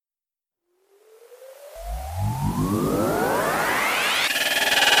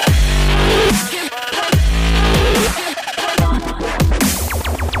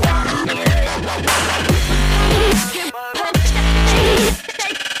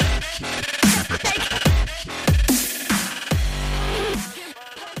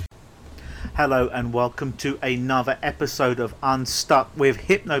Hello and welcome to another episode of Unstuck with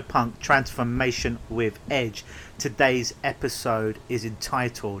Hypnopunk Transformation with Edge. Today's episode is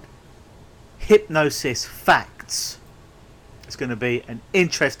entitled Hypnosis Facts. It's going to be an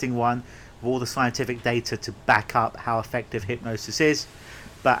interesting one with all the scientific data to back up how effective hypnosis is.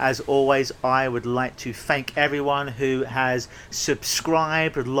 But as always, I would like to thank everyone who has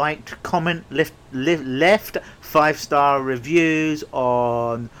subscribed, liked, comment, left 5-star reviews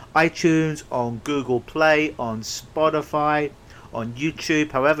on iTunes, on Google Play, on Spotify, on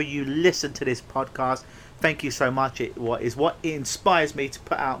YouTube, however you listen to this podcast. Thank you so much. It inspires me to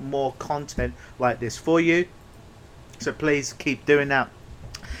put out more content like this for you. So please keep doing that.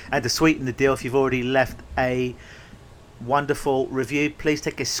 And to sweeten the deal, if you've already left a wonderful review, please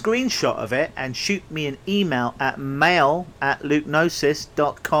take a screenshot of it and shoot me an email at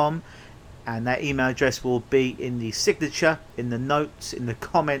mail@lukenosis.com, and that email address will be in the signature, in the notes, in the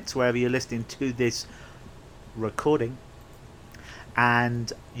comments, wherever you're listening to this recording.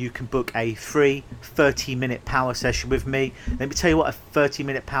 And you can book a free 30-minute power session with me. Let me tell you what a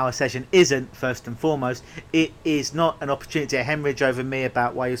 30-minute power session isn't. First and foremost, it is not an opportunity to hemorrhage over me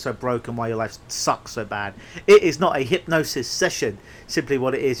about why you're so broken, why your life sucks so bad. It is not a hypnosis session. Simply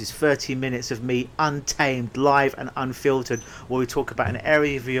what it is 30 minutes of me untamed, live and unfiltered, where we talk about an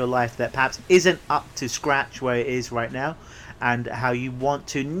area of your life that perhaps isn't up to scratch where it is right now, and how you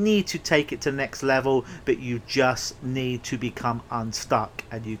need to take it to the next level, but you just need to become unstuck,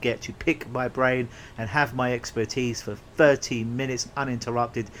 and you get to pick my brain and have my expertise for 30 minutes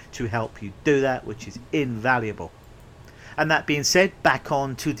uninterrupted to help you do that, which is invaluable. And that being said, back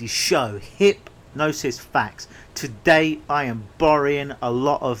on to the show. Hypnosis Facts. Today I am borrowing a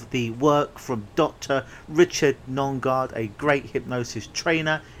lot of the work from Dr. Richard Nongard, a great hypnosis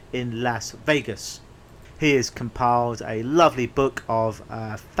trainer in Las Vegas. He has compiled a lovely book of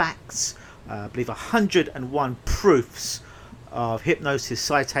facts, I believe 101 proofs of hypnosis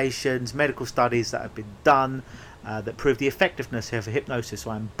citations, medical studies that have been done that prove the effectiveness of hypnosis.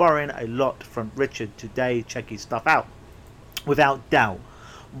 So I'm borrowing a lot from Richard today. Check his stuff out. Without doubt,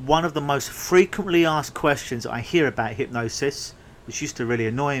 one of the most frequently asked questions I hear about hypnosis, which used to really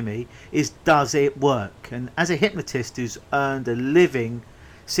annoy me, is does it work? And as a hypnotist who's earned a living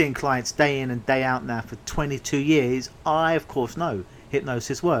seeing clients day in and day out now for 22 years, I of course know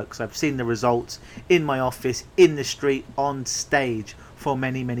hypnosis works. I've seen the results in my office, in the street, on stage for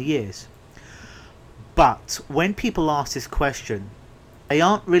many, many years. But when people ask this question, they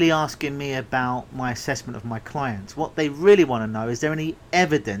aren't really asking me about my assessment of my clients. What they really want to know is there any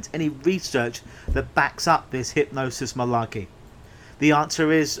evidence, any research that backs up this hypnosis malarkey? The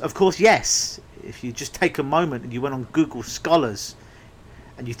answer is, of course, yes. If you just take a moment and you went on Google Scholars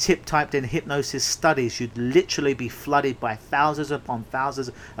and you typed in hypnosis studies, you'd literally be flooded by thousands upon thousands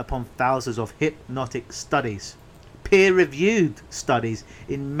upon thousands of hypnotic studies. Peer-reviewed studies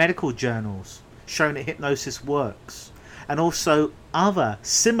in medical journals showing that hypnosis works. And also other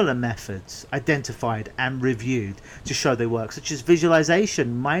similar methods identified and reviewed to show they work, such as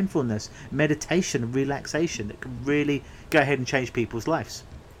visualization, mindfulness, meditation, and relaxation that can really go ahead and change people's lives.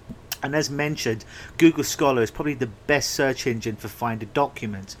 And as mentioned, Google Scholar is probably the best search engine for finding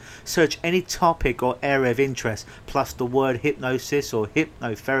documents. Search any topic or area of interest plus the word hypnosis or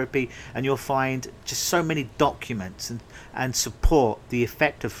hypnotherapy, and you'll find just so many documents and support the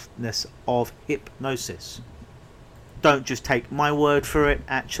effectiveness of hypnosis. Don't just take my word for it,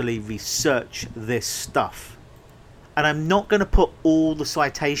 actually research this stuff. And I'm not going to put all the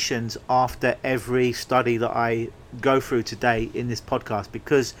citations after every study that I go through today in this podcast,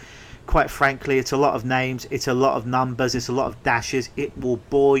 because quite frankly it's a lot of names, it's a lot of numbers, it's a lot of dashes. It will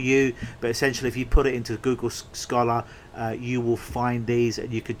bore you, but essentially if you put it into Google Scholar, you will find these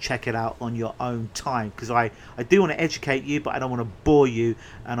and you could check it out on your own time, because I do want to educate you, but I don't want to bore you,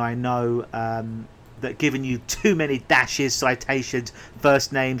 and I know that giving you too many dashes, citations,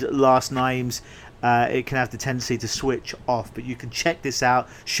 first names, last names, it can have the tendency to switch off. But you can check this out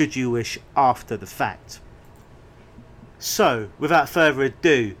should you wish after the fact. So without further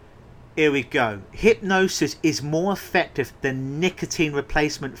ado, here we go. Hypnosis is more effective than nicotine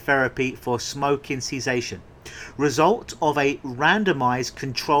replacement therapy for smoking cessation. Result of a randomized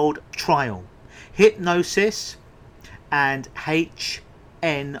controlled trial. Hypnosis and HNRT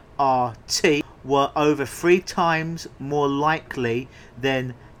were over 3 times more likely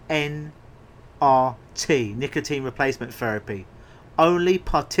than NRT, nicotine replacement therapy. Only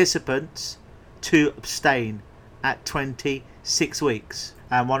participants to abstain at 26 weeks.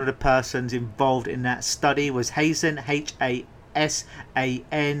 And one of the persons involved in that study was Hasan, Hasan, F,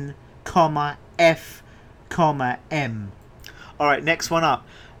 M. Alright, next one up.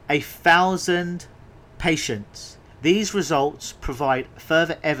 1,000 patients. These results provide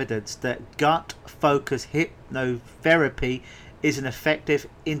further evidence that gut-focused hypnotherapy is an effective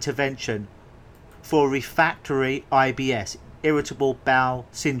intervention for refractory IBS, irritable bowel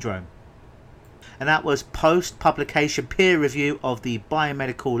syndrome. And that was post-publication peer review of the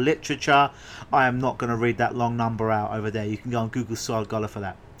biomedical literature. I am not going to read that long number out over there. You can go on Google Scholar for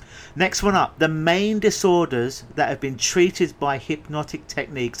that. Next one up. The main disorders that have been treated by hypnotic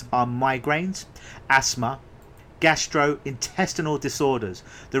techniques are migraines, asthma, gastrointestinal disorders.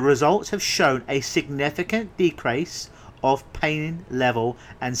 The results have shown a significant decrease of pain level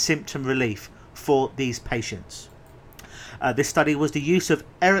and symptom relief for these patients. This study was the use of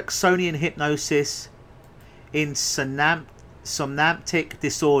Ericksonian hypnosis in somnatic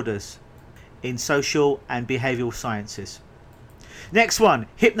disorders in social and behavioral sciences. Next one,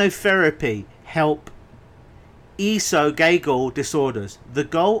 hypnotherapy help esophageal disorders. The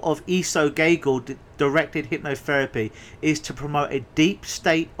goal of esophageal directed hypnotherapy is to promote a deep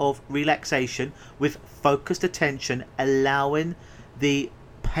state of relaxation with focused attention, allowing the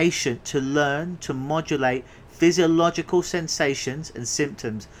patient to learn to modulate physiological sensations and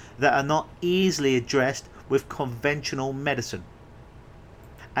symptoms that are not easily addressed with conventional medicine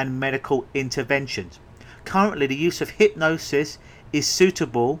and medical interventions. Currently, the use of hypnosis is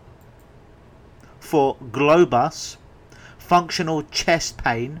suitable for globus, functional chest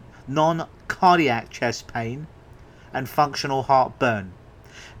pain, non-cardiac chest pain, and functional heartburn.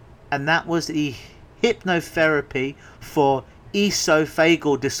 And that was the hypnotherapy for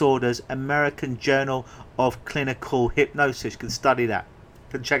esophageal disorders, American Journal of Clinical Hypnosis. You can study that.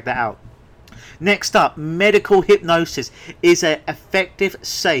 You can check that out. Next up, medical hypnosis is an effective,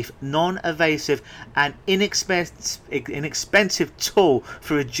 safe, non-invasive and inexpensive tool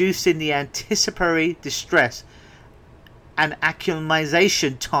for reducing the anticipatory distress and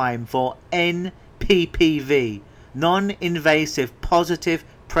acclimatization time for NPPV, non-invasive positive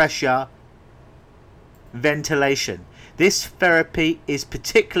pressure ventilation. This therapy is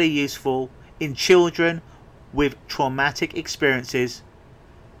particularly useful in children with traumatic experiences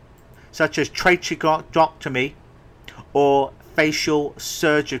such as tracheotomy or facial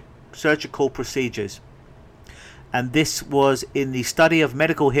surgical procedures. And this was in the study of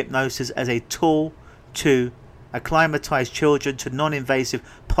medical hypnosis as a tool to acclimatize children to non-invasive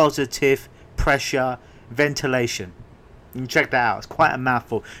positive pressure ventilation. You can check that out. It's quite a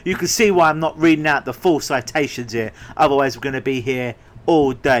mouthful. You can see why I'm not reading out the full citations here. Otherwise, we're going to be here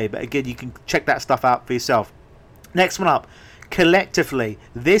all day. But again, you can check that stuff out for yourself. Next one up. Collectively,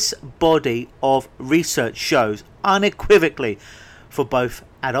 this body of research shows unequivocally for both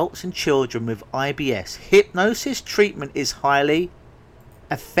adults and children with IBS, hypnosis treatment is highly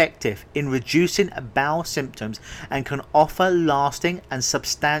effective in reducing bowel symptoms and can offer lasting and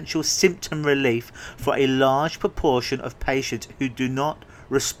substantial symptom relief for a large proportion of patients who do not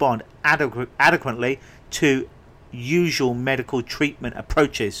respond adequately to usual medical treatment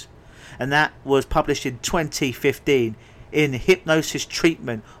approaches. And that was published in 2015 in Hypnosis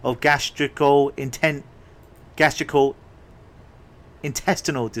Treatment of Gastrical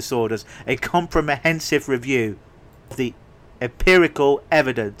Intestinal Disorders, a comprehensive review of the empirical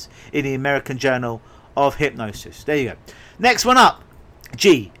evidence in the American Journal of Hypnosis. There you go. Next one up,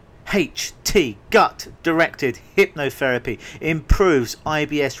 GHT, gut-directed hypnotherapy, improves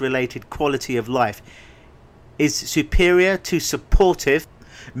IBS-related quality of life, is superior to supportive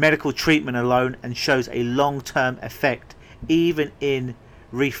medical treatment alone, and shows a long-term effect even in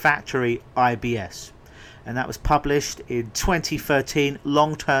refractory IBS. And that was published in 2013,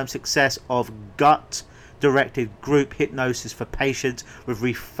 Long-Term Success of Gut-Directed Group Hypnosis for Patients with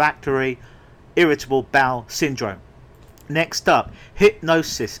Refractory Irritable Bowel Syndrome. Next up,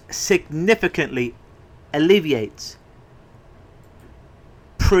 hypnosis significantly alleviates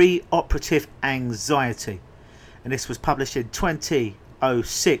pre-operative anxiety. And this was published in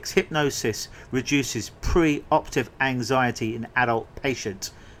 2006. Hypnosis reduces pre-operative anxiety in adult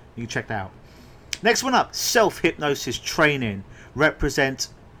patients. You can check that out. Next one up, self-hypnosis training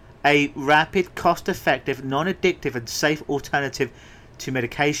represents a rapid, cost-effective, non-addictive and safe alternative to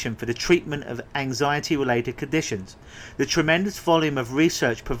medication for the treatment of anxiety-related conditions. The tremendous volume of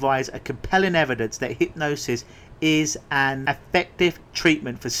research provides a compelling evidence that hypnosis is an effective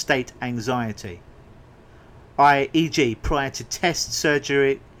treatment for state anxiety, e.g. prior to test,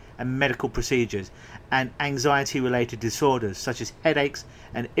 surgery and medical procedures, and anxiety-related disorders such as headaches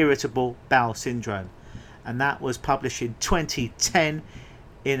and irritable bowel syndrome. And that was published in 2010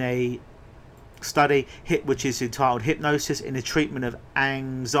 in a study which is entitled Hypnosis in the Treatment of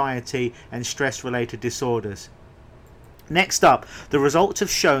Anxiety and Stress-Related Disorders. Next up, the results have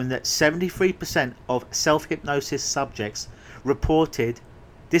shown that 73% of self-hypnosis subjects reported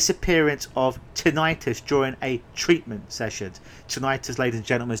disappearance of tinnitus during a treatment session. Tinnitus, ladies and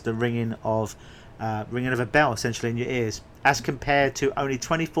gentlemen, is the ringing of a bell essentially in your ears, as compared to only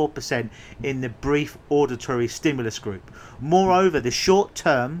 24% in the brief auditory stimulus group. Moreover, the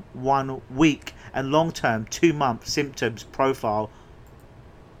short-term 1 week and long-term 2-month symptoms profile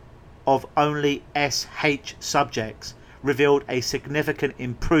of only SH subjects revealed a significant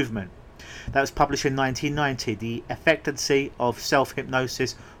improvement. That was published in 1990, the efficacy of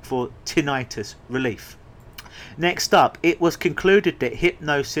self-hypnosis for tinnitus relief. Next up, it was concluded that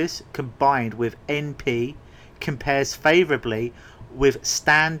hypnosis combined with NP compares favourably with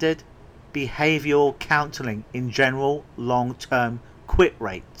standard behavioural counselling in general long-term quit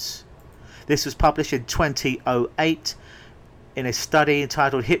rates. This was published in 2008 in a study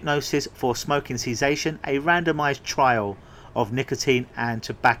entitled Hypnosis for Smoking Cessation, a randomised trial of nicotine and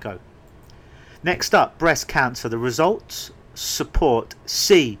tobacco. Next up, breast cancer. The results support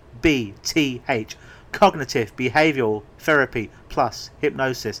CBTH, cognitive behavioural therapy plus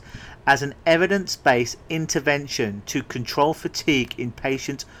hypnosis, as an evidence-based intervention to control fatigue in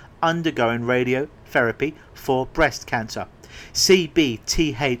patients undergoing radiotherapy for breast cancer.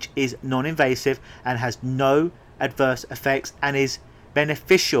 CBTH is non-invasive and has no adverse effects, and its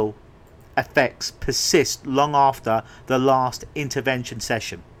beneficial effects persist long after the last intervention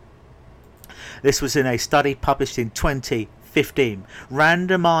session. This was in a study published in 2015.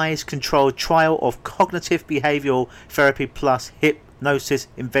 Randomized controlled trial of cognitive behavioral therapy plus hypnosis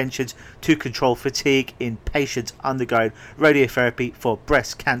interventions to control fatigue in patients undergoing radiotherapy for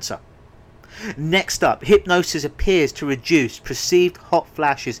breast cancer. Next up, hypnosis appears to reduce perceived hot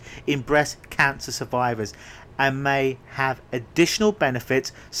flashes in breast cancer survivors and may have additional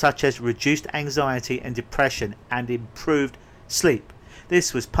benefits such as reduced anxiety and depression and improved sleep.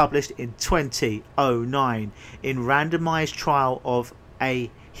 This was published in 2009 in randomized trial of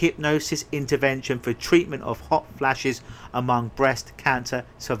a hypnosis intervention for treatment of hot flashes among breast cancer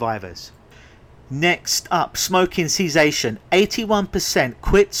survivors. Next up, smoking cessation. 81%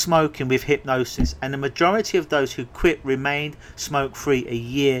 quit smoking with hypnosis, and the majority of those who quit remained smoke-free a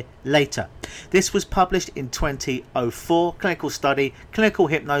year later. This was published in 2004, clinical study, clinical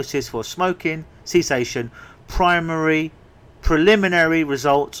hypnosis for smoking cessation, preliminary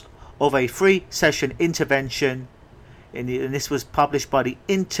results of a 3-session intervention, and this was published by the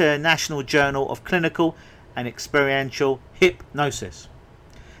International Journal of Clinical and Experiential Hypnosis.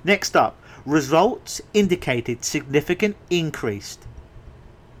 Next up, results indicated significant increase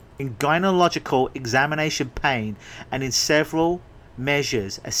in gynecological examination pain and in several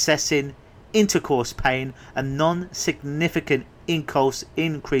measures assessing intercourse pain and non-significant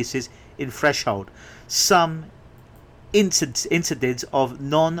increases in threshold. Some incidents of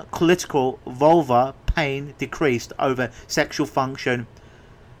non-clitoral vulvar pain decreased over sexual function,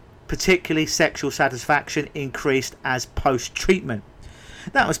 particularly sexual satisfaction increased as post-treatment.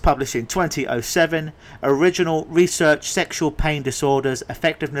 That was published in 2007. Original research, sexual pain disorders,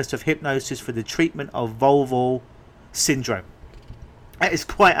 effectiveness of hypnosis for the treatment of vulval syndrome. That is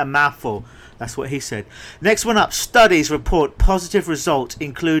quite a mouthful. That's what he said. Next one up, studies report positive results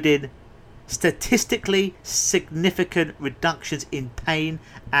including statistically significant reductions in pain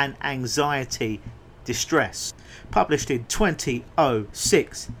and anxiety distress. Published in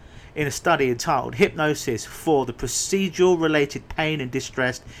 2006. In a study entitled Hypnosis for the Procedural Related Pain and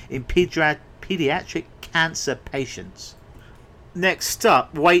Distress in Pediatric Cancer Patients. Next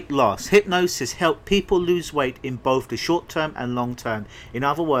up, weight loss. Hypnosis helps people lose weight in both the short term and long term. In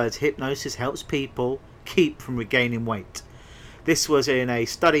other words, hypnosis helps people keep from regaining weight. This was in a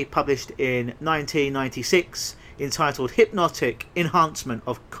study published in 1996 entitled Hypnotic Enhancement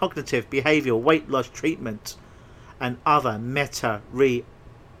of Cognitive Behavioral Weight Loss Treatment and Other Meta-Analysis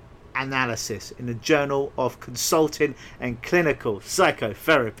in the Journal of Consulting and Clinical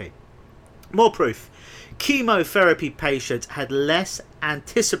Psychotherapy. More proof. Chemotherapy patients had less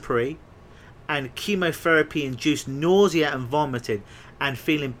anticipatory and chemotherapy-induced nausea and vomiting, and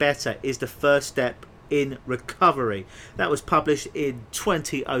feeling better is the first step in recovery. That was published in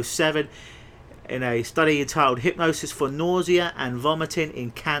 2007 in a study entitled Hypnosis for Nausea and Vomiting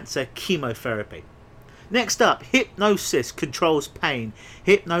in Cancer Chemotherapy. Next up, hypnosis controls pain.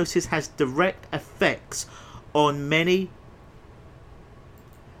 Hypnosis has direct effects on many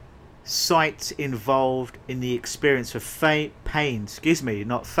sites involved in the experience of pain.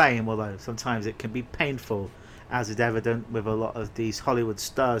 Not fame, although sometimes it can be painful, as is evident with a lot of these Hollywood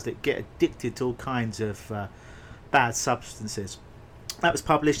stars that get addicted to all kinds of bad substances. That was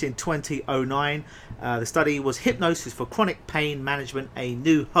published in 2009. The study was Hypnosis for Chronic Pain Management, A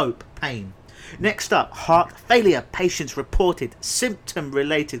New Hope Pain. Next up, heart failure patients reported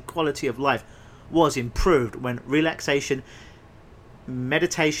symptom-related quality of life was improved when relaxation,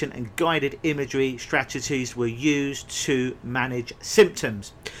 meditation and guided imagery strategies were used to manage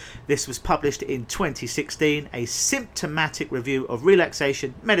symptoms. This was published in 2016, a symptomatic review of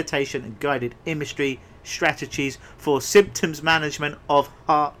relaxation, meditation and guided imagery strategies for symptoms management of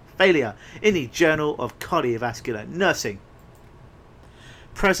heart failure in the Journal of Cardiovascular Nursing.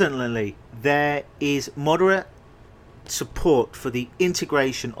 Presently, there is moderate support for the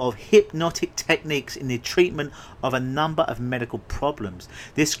integration of hypnotic techniques in the treatment of a number of medical problems.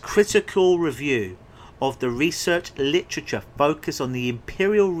 This critical review of the research literature focused on the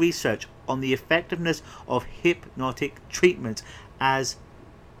empirical research on the effectiveness of hypnotic treatments as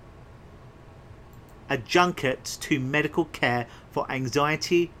adjuncts to medical care for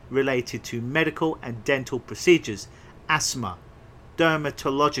anxiety related to medical and dental procedures, asthma,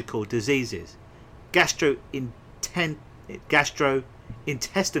 dermatological diseases,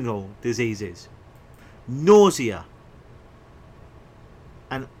 gastrointestinal diseases, nausea,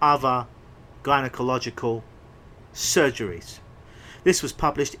 and other gynecological surgeries. This was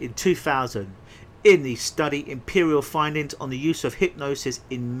published in 2000 in the study Imperial Findings on the Use of Hypnosis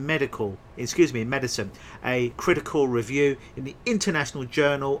in Medicine, a critical review in the International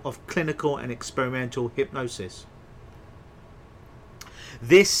Journal of Clinical and Experimental Hypnosis.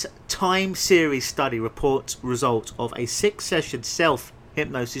 This time series study reports results of a 6-session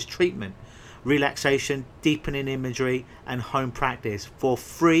self-hypnosis treatment, relaxation, deepening imagery and home practice for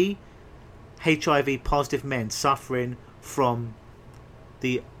 3 HIV positive men suffering from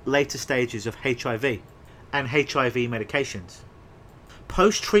the later stages of HIV and HIV medications.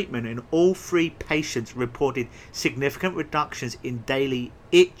 Post-treatment in all 3 patients reported significant reductions in daily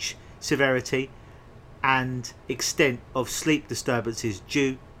itch severity and extent of sleep disturbances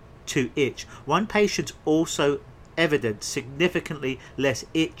due to itch. One patient also evidenced significantly less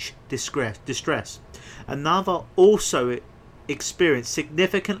itch distress. Another also experienced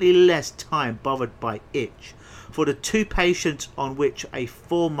significantly less time bothered by itch. For the 2 patients on which a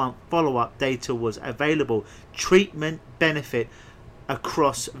 4-month follow-up data was available, treatment benefit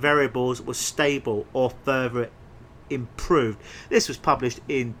across variables was stable or further improved. This was published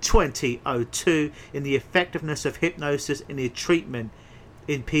in 2002 in the Effectiveness of Hypnosis in the Treatment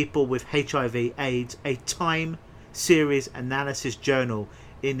in People with HIV/AIDS, a time series analysis journal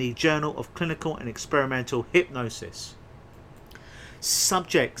in the Journal of Clinical and Experimental Hypnosis.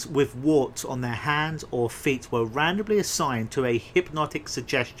 Subjects with warts on their hands or feet were randomly assigned to a hypnotic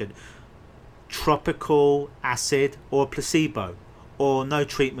suggestion, tropical acid or placebo, or no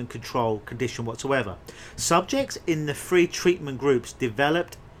treatment control condition whatsoever. Subjects in the 3 treatment groups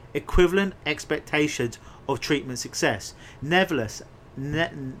developed equivalent expectations of treatment success. Nevertheless,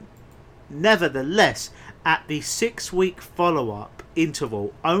 at the 6-week follow-up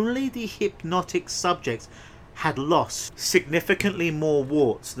interval, only the hypnotic subjects had lost significantly more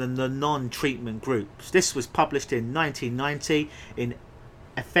warts than the non-treatment groups. This was published in 1990 in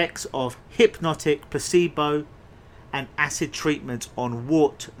Effects of Hypnotic Placebo and Acid Treatment on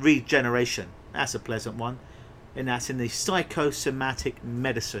Wart Regeneration. That's a pleasant one. And that's in the Psychosomatic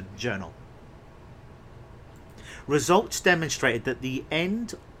Medicine Journal. Results demonstrated that the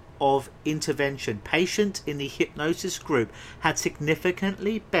end of intervention, patients in the hypnosis group had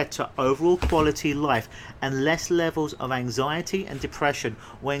significantly better overall quality life and less levels of anxiety and depression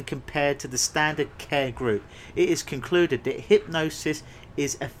when compared to the standard care group. It is concluded that hypnosis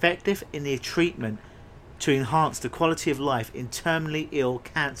is effective in the treatment to enhance the quality of life in terminally ill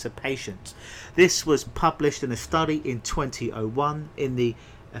cancer patients. This was published in a study in 2001 in the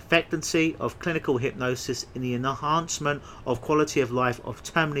Effectiveness of Clinical Hypnosis in the Enhancement of Quality of Life of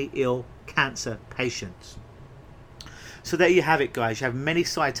Terminally Ill Cancer Patients. So there you have it, guys. You have many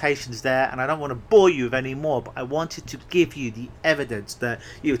citations there, and I don't want to bore you with any more, but I wanted to give you the evidence that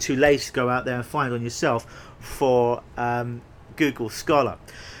you were too lazy to go out there and find on yourself for Google Scholar.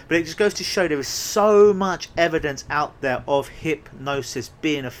 But it just goes to show there is so much evidence out there of hypnosis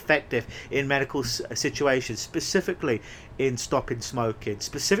being effective in medical situations, specifically in stopping smoking,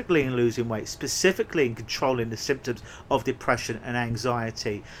 specifically in losing weight, specifically in controlling the symptoms of depression and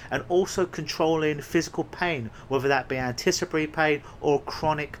anxiety, and also controlling physical pain, whether that be anticipatory pain or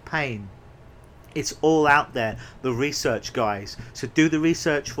chronic pain. It's all out there, the research, guys. So do the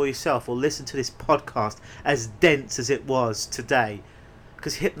research for yourself, or listen to this podcast, as dense as it was today.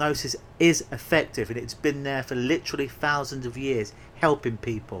 Because hypnosis is effective, and it's been there for literally thousands of years, helping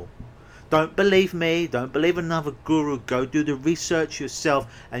people. Don't believe me, don't believe another guru. Go do the research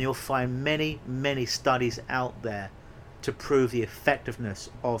yourself, and you'll find many, many studies out there to prove the effectiveness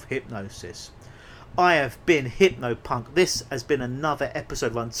of hypnosis. I have been Hypnopunk. This has been another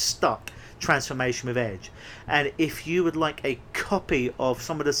episode of Unstuck Transformation with Edge. And if you would like a copy of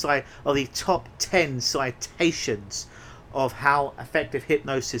some of the top 10 citations of how effective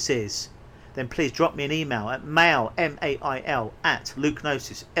hypnosis is, then please drop me an email at mail, M-A-I-L, at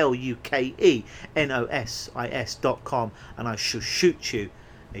Lukenosis, Lukenosis.com, and I shall shoot you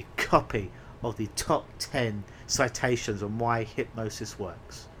a copy of the top 10 citations on why hypnosis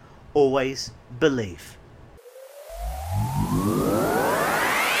works. Always believe.